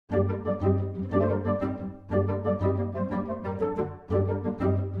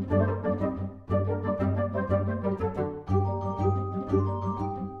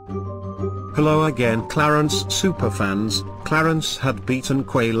Hello again, Clarence superfans. Clarence had beaten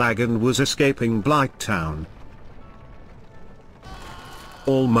Quelaag and was escaping Blight Town.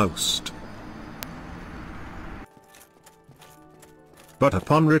 Almost. But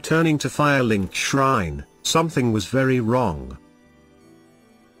upon returning to Firelink Shrine, something was very wrong.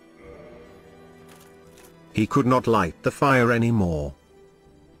 He could not light the fire anymore.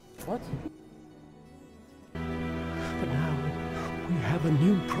 What? But now, we have a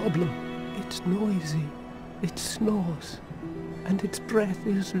new problem. It's noisy, it snores, and its breath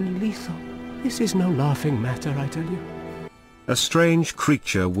is lethal. This is no laughing matter, I tell you. A strange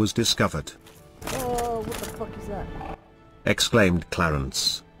creature was discovered. Oh, what the fuck is that? Exclaimed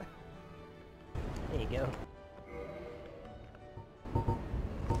Clarence. There you go.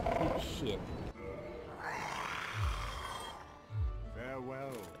 Oh, shit.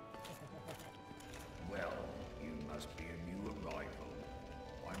 Farewell. Well, you must be a new arrival.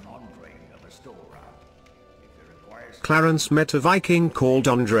 I'm Andre, the restorer. If it requires... Clarence met a Viking called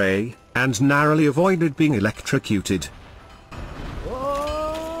Andre, and narrowly avoided being electrocuted.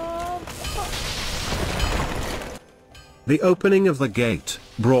 The opening of the gate,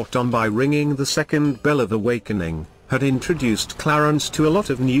 brought on by ringing the second bell of awakening, had introduced Clarence to a lot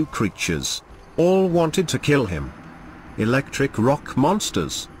of new creatures. All wanted to kill him. Electric rock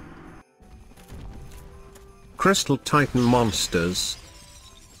monsters, crystal titan monsters,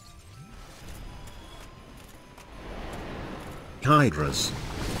 hydras,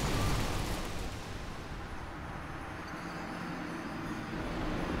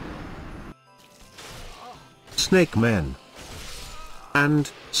 snake men,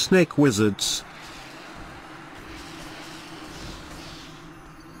 and snake wizards.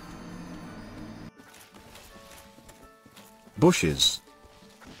 Bushes,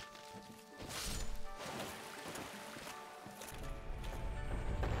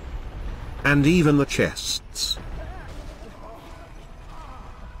 and even the chests.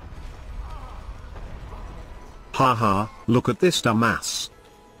 Haha, look at this dumbass.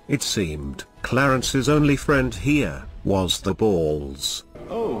 It seemed Clarence's only friend here was the balls.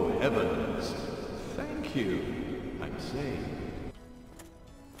 Oh heavens, thank you, I'm saved.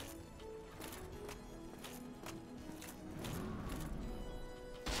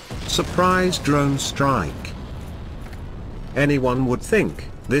 Surprise drone strike. Anyone would think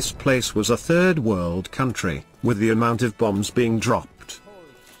this place was a third world country, with the amount of bombs being dropped.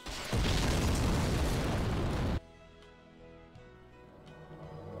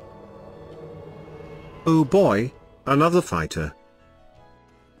 Oh boy, another fighter.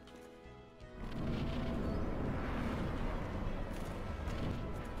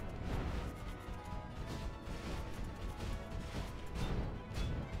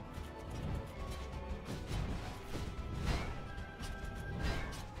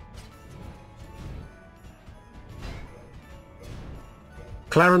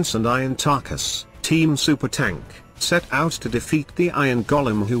 Clarence and Iron Tarkus, Team Super Tank, set out to defeat the Iron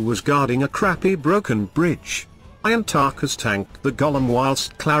Golem who was guarding a crappy broken bridge. Iron Tarkus tanked the Golem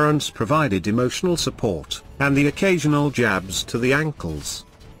whilst Clarence provided emotional support, and the occasional jabs to the ankles.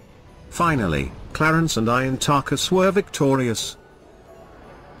 Finally, Clarence and Iron Tarkus were victorious.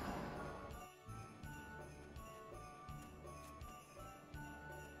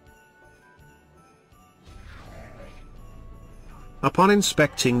 Upon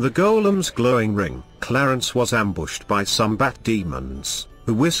inspecting the golem's glowing ring, Clarence was ambushed by some bat demons,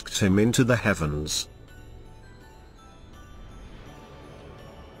 who whisked him into the heavens.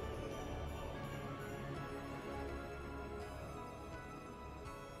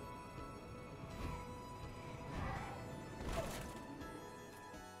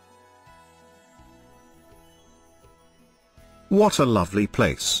 What a lovely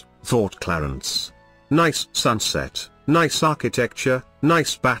place, thought Clarence. Nice sunset, nice architecture,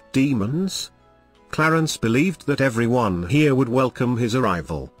 nice bat demons. Clarence believed that everyone here would welcome his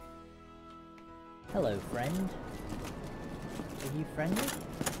arrival. Hello, friend. Are you friendly?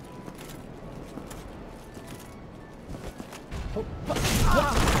 Oh, fuck.